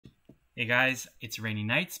Hey guys, it's Rainy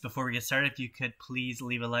Nights. Before we get started, if you could please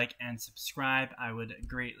leave a like and subscribe, I would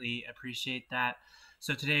greatly appreciate that.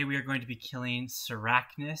 So today we are going to be killing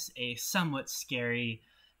Sarachnis, a somewhat scary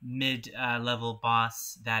mid-level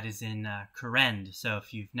boss that is in Kurend. So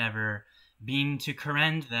if you've never been to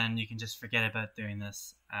Kurend, then you can just forget about doing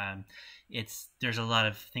this. There's a lot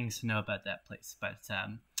of things to know about that place, but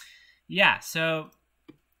yeah. So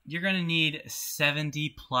you're going to need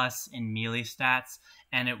 70 plus in melee stats,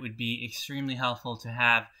 and it would be extremely helpful to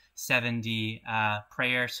have 70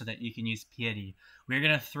 prayer so that you can use piety. We're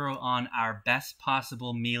going to throw on our best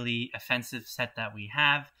possible melee offensive set that we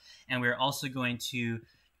have, and we're also going to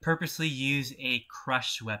purposely use a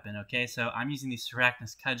crush weapon. Okay, so I'm using the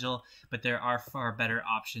Sarachnis cudgel, but there are far better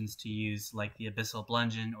options to use, like the abyssal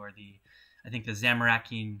bludgeon or I think the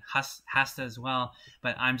Zamorakian Hasta as well,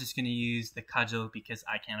 but I'm just going to use the cudgel because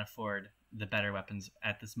I can't afford the better weapons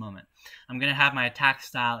at this moment. I'm going to have my attack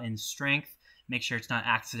style in strength. Make sure it's not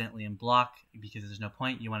accidentally in block because there's no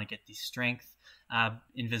point. You want to get the strength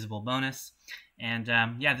invisible bonus. And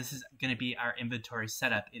yeah, this is going to be our inventory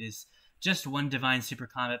setup. It is just 1 divine super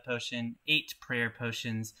combat potion, 8 prayer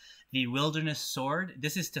potions, the wilderness sword.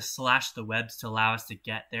 This is to slash the webs to allow us to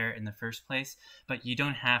get there in the first place, but you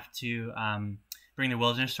don't have to bring the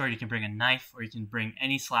wilderness sword. You can bring a knife, or you can bring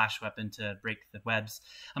any slash weapon to break the webs.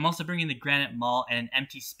 I'm also bringing the granite maul and an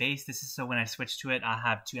empty space. This is so when I switch to it, I'll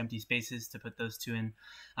have 2 empty spaces to put those 2 in.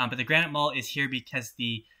 But the granite maul is here because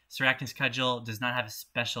the Sarachnis cudgel does not have a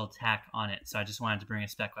special attack on it, so I just wanted to bring a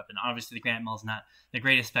spec weapon. Obviously, the granite maul is not the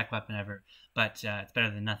greatest spec weapon ever, but it's better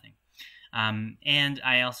than nothing. And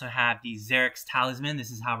I also have the Xerix talisman.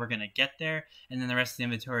 This is how we're going to get there, and then the rest of the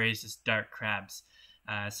inventory is just dark crabs.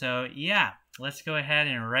 So yeah, let's go ahead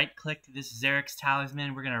and right-click this Xerix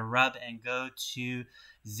talisman. We're going to rub and go to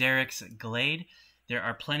Xerix Glade. There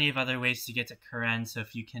are plenty of other ways to get to Kurend, so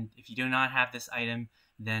if you do not have this item,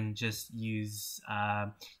 then just use,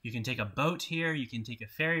 you can take a boat here, you can take a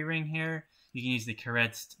fairy ring here, you can use the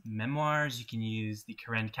Kurend memoirs, you can use the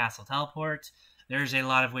Kurend castle teleport. There's a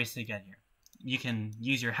lot of ways to get here. You can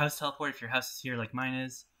use your house teleport if your house is here like mine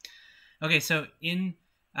is. Okay, so in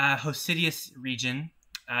Hosidius region,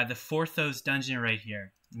 the Forthos dungeon right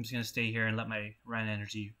here. I'm just going to stay here and let my run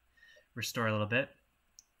energy restore a little bit.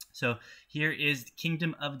 So here is the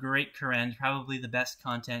Kingdom of Great Kurend, probably the best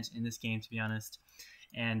content in this game, to be honest.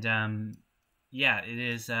 And yeah, it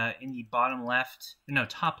is in the bottom left, no,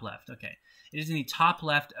 top left, okay. It is in the top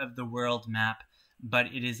left of the world map, but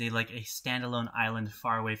it is like a standalone island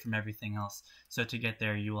far away from everything else. So to get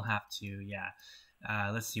there, you will have to, yeah.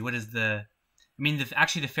 Let's see, what is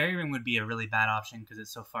actually the fairy ring would be a really bad option because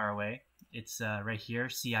it's so far away. It's right here,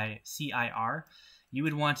 CIR. You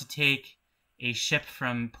would want to take a ship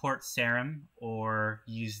from Port Sarum or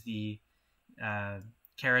use the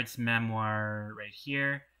Carrot's memoir right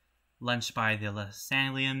here. Lunch by the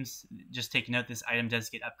Lasaliums. Just take note, this item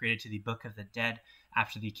does get upgraded to the Book of the Dead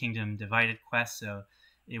after the Kingdom Divided quest, so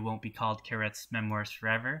it won't be called Carrot's Memoirs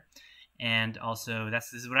forever. And also,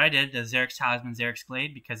 this is what I did, the Xerix Talisman, Xerix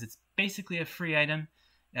Glade, because it's basically a free item.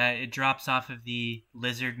 It drops off of the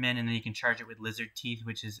Lizardmen, and then you can charge it with Lizard Teeth,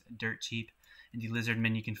 which is dirt cheap. And the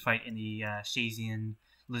Lizardmen you can fight in the Shazian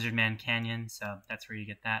Lizardman Canyon, so that's where you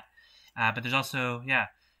get that. But there's also, yeah,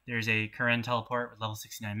 there's a Kurend teleport with level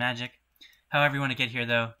 69 magic. However you want to get here,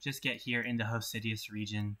 though, just get here in the Hosidius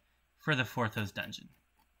region for the Forthos dungeon.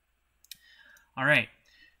 Alright,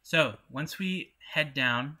 so once we head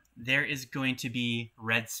down, there is going to be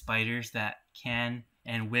red spiders that can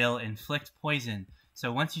and will inflict poison.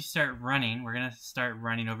 So once you start running, we're going to start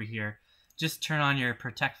running over here. Just turn on your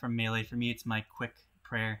Protect from Melee. For me, it's my quick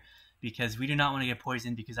prayer, because we do not want to get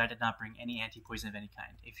poisoned because I did not bring any anti-poison of any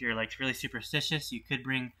kind. If you're like really superstitious, you could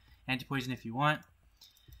bring anti-poison if you want.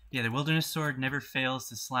 Yeah, the Wilderness Sword never fails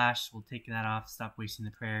to slash. We'll take that off, stop wasting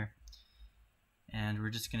the prayer. And we're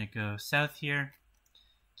just going to go south here.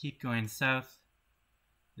 Keep going south.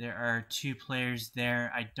 There are 2 players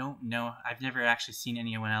there. I don't know. I've never actually seen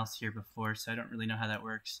anyone else here before, so I don't really know how that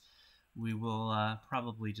works. We will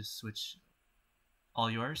probably just switch all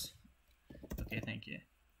yours. Okay, thank you.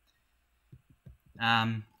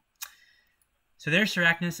 So there's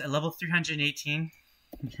Sarachnis at level 318.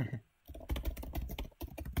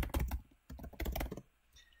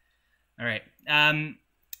 Alright.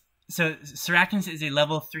 So Sarachnis is a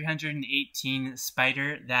level 318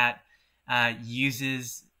 spider that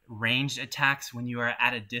uses ranged attacks when you are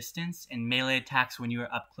at a distance and melee attacks when you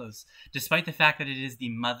are up close. Despite the fact that it is the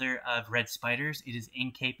mother of red spiders, it is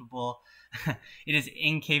incapable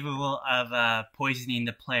of poisoning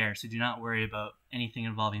the player, so do not worry about anything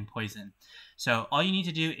involving poison. So all you need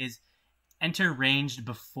to do is enter ranged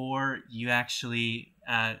before you actually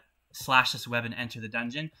slash this web and enter the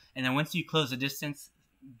dungeon. And then once you close the distance,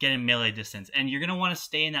 get in melee distance. And you're going to want to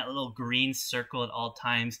stay in that little green circle at all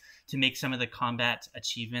times to make some of the combat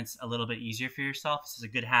achievements a little bit easier for yourself. This is a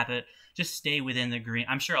good habit. Just stay within the green.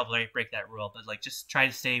 I'm sure I'll break that rule, but like just try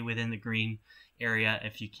to stay within the green area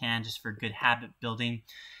if you can, just for good habit building.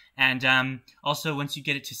 And also, once you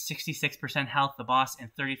get it to 66% health, the boss,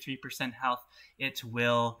 and 33% health, it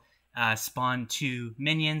will spawn 2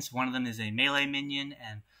 minions. One of them is a melee minion,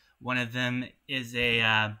 and one of them is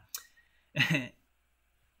a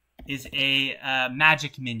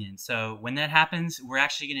magic minion. So when that happens,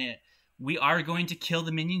 we are going to kill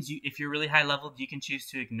the minions. If you're really high leveled, you can choose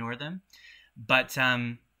to ignore them, but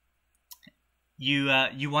you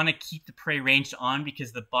want to keep the prey ranged on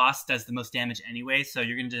because the boss does the most damage anyway. So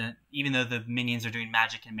you're going to, even though the minions are doing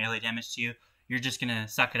magic and melee damage to you, you're just going to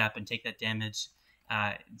suck it up and take that damage.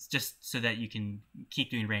 It's just so that you can keep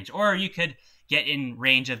doing range. Or you could get in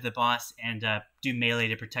range of the boss and do melee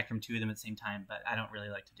to protect from 2 of them at the same time, but I don't really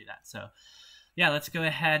like to do that. So yeah, let's go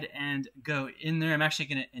ahead and go in there. I'm actually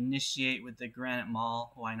going to initiate with the Granite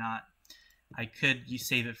Maul. Why not? I could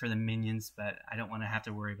save it for the minions, but I don't want to have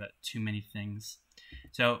to worry about too many things.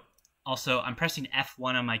 So also, I'm pressing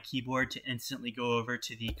F1 on my keyboard to instantly go over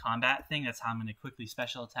to the combat thing. That's how I'm going to quickly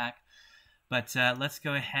special attack. But let's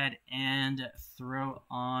go ahead and throw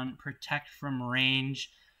on Protect from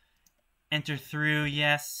Range. Enter through,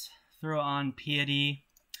 yes. Throw on Piety.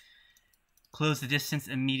 Close the distance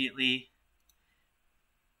immediately.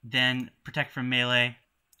 Then Protect from Melee.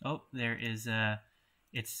 Oh, there is a...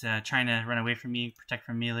 It's trying to run away from me. Protect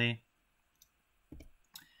from melee.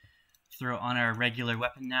 Throw on our regular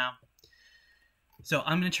weapon now. So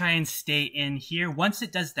I'm going to try and stay in here. Once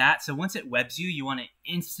it does that, so once it webs you, you want to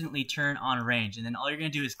instantly turn on range. And then all you're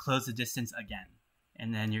going to do is close the distance again.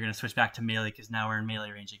 And then you're going to switch back to melee because now we're in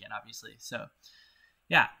melee range again, obviously. So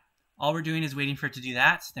yeah, all we're doing is waiting for it to do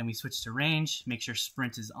that. Then we switch to range. Make sure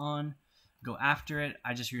sprint is on. Go after it.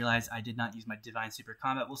 I just realized I did not use my Divine Super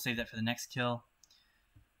Combat. We'll save that for the next kill.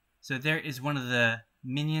 So there is one of the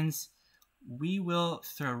minions. We will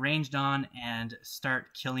throw ranged on and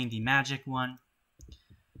start killing the magic one.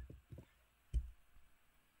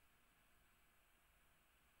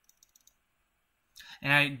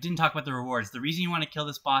 And I didn't talk about the rewards. The reason you want to kill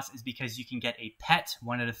this boss is because you can get a pet,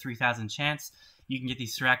 1 out of 3,000 chance. You can get the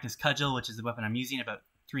Sarachnis Cudgel, which is the weapon I'm using, about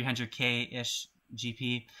 300k-ish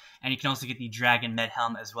GP. And you can also get the Dragon Med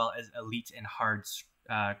Helm, as well as Elite and Hard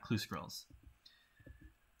Clue Scrolls.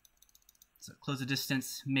 So close the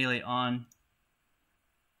distance, melee on.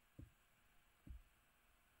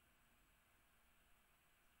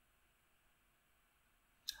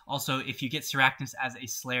 Also, if you get Sarachnis as a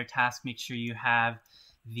Slayer task, make sure you have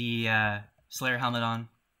the Slayer helmet on.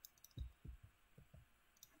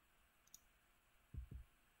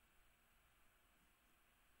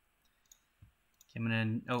 Okay, I'm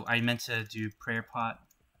gonna... Oh, I meant to do Prayer Pot.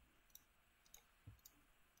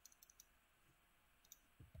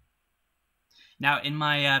 Now, in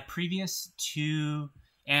my previous 2,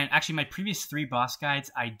 and actually my previous 3 boss guides,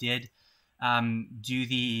 I did do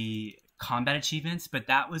the combat achievements, but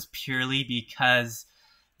that was purely because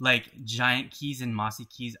like giant keys and mossy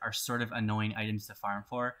keys are sort of annoying items to farm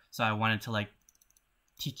for. So I wanted to like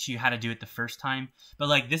teach you how to do it the first time. But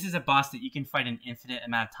like this is a boss that you can fight an infinite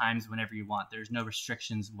amount of times whenever you want. There's no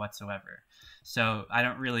restrictions whatsoever. So I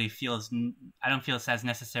don't feel it's as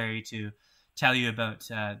necessary to tell you about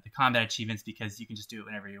the combat achievements because you can just do it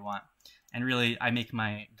whenever you want. And really, I make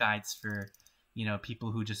my guides for, you know,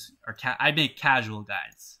 people who just are... I make casual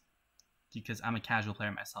guides because I'm a casual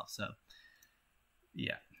player myself, so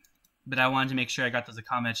yeah. But I wanted to make sure I got those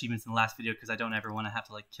combat achievements in the last video because I don't ever want to have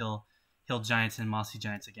to like kill hill giants and mossy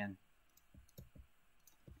giants again.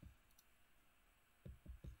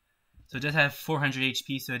 So it does have 400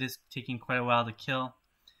 HP, so it is taking quite a while to kill.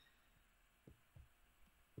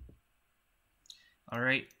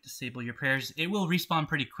 Alright, disable your prayers. It will respawn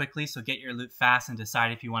pretty quickly, so get your loot fast and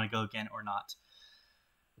decide if you want to go again or not.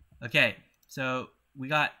 Okay, so we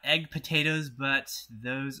got egg potatoes, but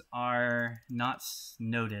those are not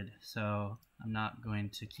noted, so I'm not going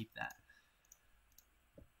to keep that.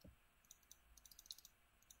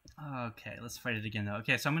 Okay, let's fight it again though.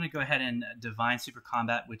 Okay, so I'm going to go ahead and Divine Super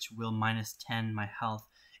Combat, which will minus 10 my health.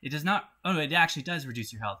 It does not... Oh, it actually does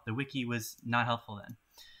reduce your health. The wiki was not helpful then.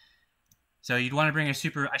 So you'd want to bring a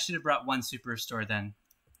super... I should have brought 1 super restore then,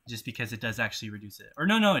 just because it does actually reduce it. Or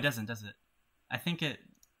no, it doesn't, does it? I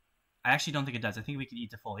actually don't think it does. I think we can eat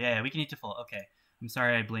to full. Yeah, we can eat to full. Okay. I'm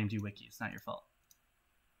sorry I blamed you, wiki. It's not your fault.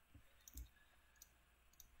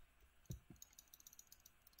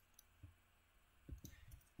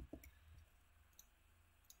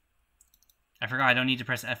 I forgot I don't need to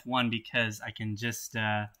press F1 because I can just...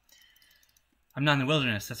 I'm not in the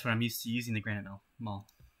wilderness. That's what I'm used to using the granite maul.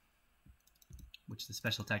 Which the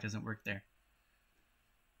special attack doesn't work there.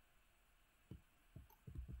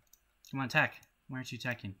 Come on, attack. Why aren't you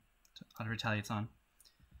attacking? Auto retaliate's on.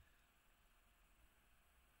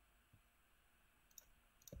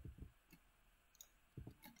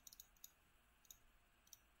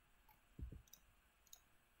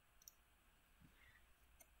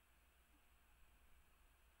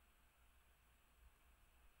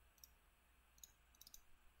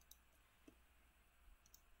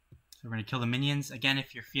 So we're going to kill the minions. Again,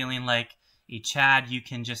 if you're feeling like a Chad, you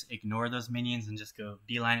can just ignore those minions and just go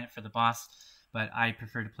beeline it for the boss. But I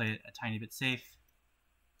prefer to play it a tiny bit safe.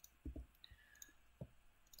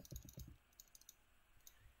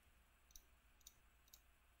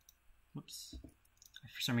 Whoops.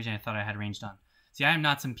 For some reason I thought I had ranged on. See, I am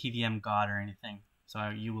not some PVM god or anything. So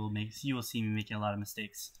you will see me making a lot of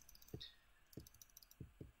mistakes.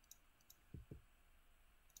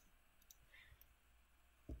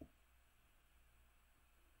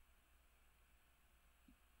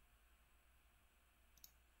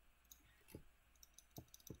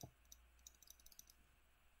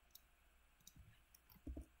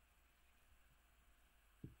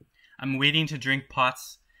 I'm waiting to drink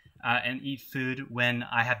pots and eat food when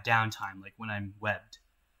I have downtime, like when I'm webbed.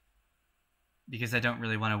 Because I don't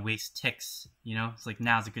really want to waste ticks, you know? It's like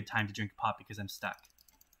now's a good time to drink a pot because I'm stuck.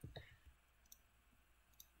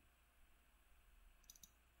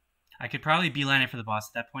 I could probably beeline it for the boss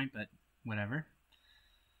at that point, but whatever.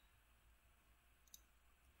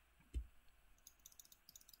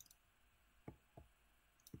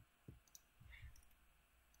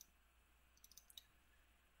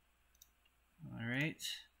 All right.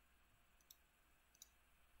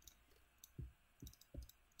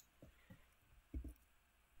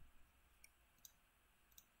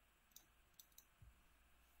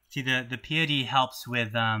 See, the POD helps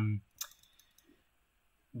with all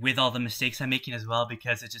the mistakes I'm making as well,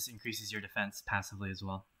 because it just increases your defense passively as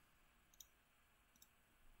well.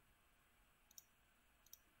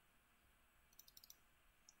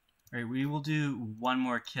 All right, we will do one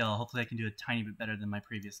more kill. Hopefully I can do a tiny bit better than my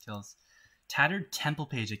previous kills. Tattered Temple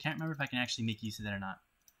Page. I can't remember if I can actually make use of that or not.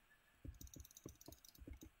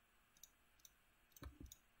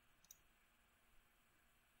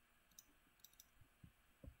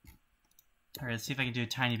 All right, let's see if I can do a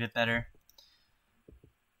tiny bit better.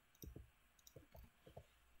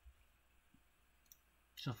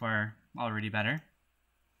 So far, already better.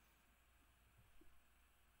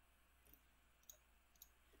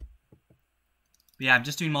 But yeah, I'm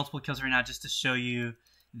just doing multiple kills right now just to show you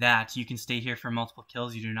that you can stay here for multiple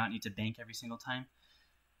kills. You do not need to bank every single time.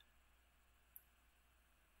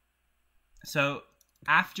 So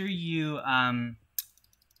after you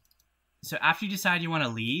decide you want to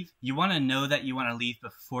leave, you want to know that you want to leave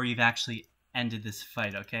before you've actually ended this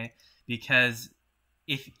fight, okay? Because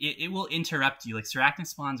if it will interrupt you. Like, Sarachnis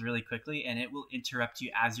spawns really quickly, and it will interrupt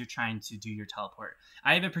you as you're trying to do your teleport.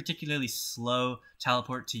 I have a particularly slow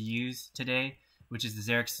teleport to use today, which is the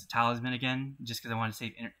Xerx's Talisman again, just because I want to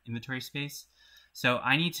save inventory space. So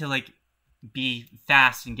I need to, like, be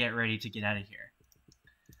fast and get ready to get out of here.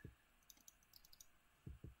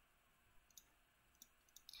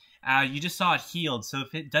 You just saw it healed, so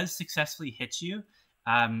if it does successfully hit you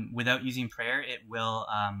without using prayer, it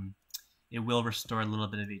will restore a little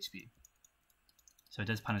bit of HP. So it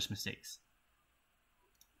does punish mistakes.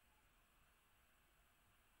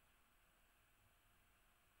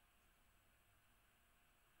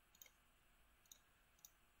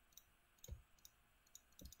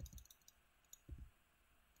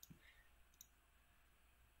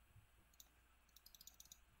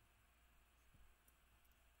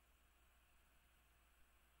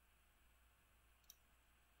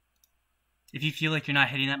 If you feel like you're not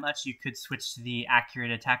hitting that much, you could switch to the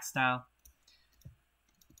accurate attack style.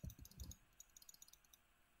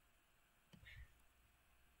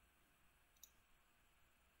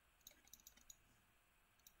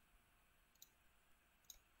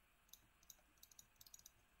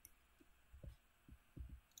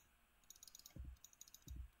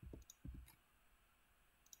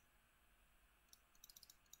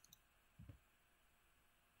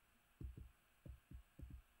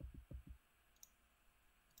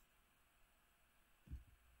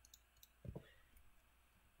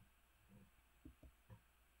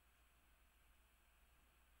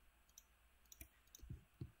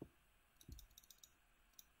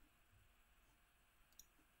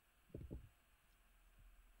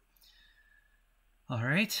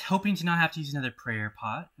 Alright, hoping to not have to use another prayer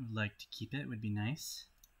pot. I would like to keep it, would be nice.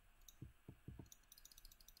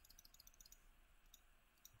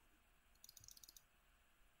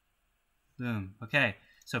 Boom. Okay.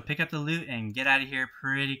 So pick up the loot and get out of here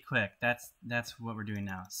pretty quick. That's what we're doing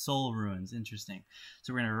now. Soul runes. Interesting.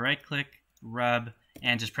 So we're going to right click, rub,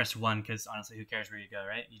 and just press 1 because honestly, who cares where you go,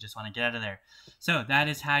 right? You just want to get out of there. So that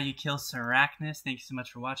is how you kill Sarachnis. Thank you so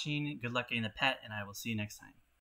much for watching. Good luck getting the pet, and I will see you next time.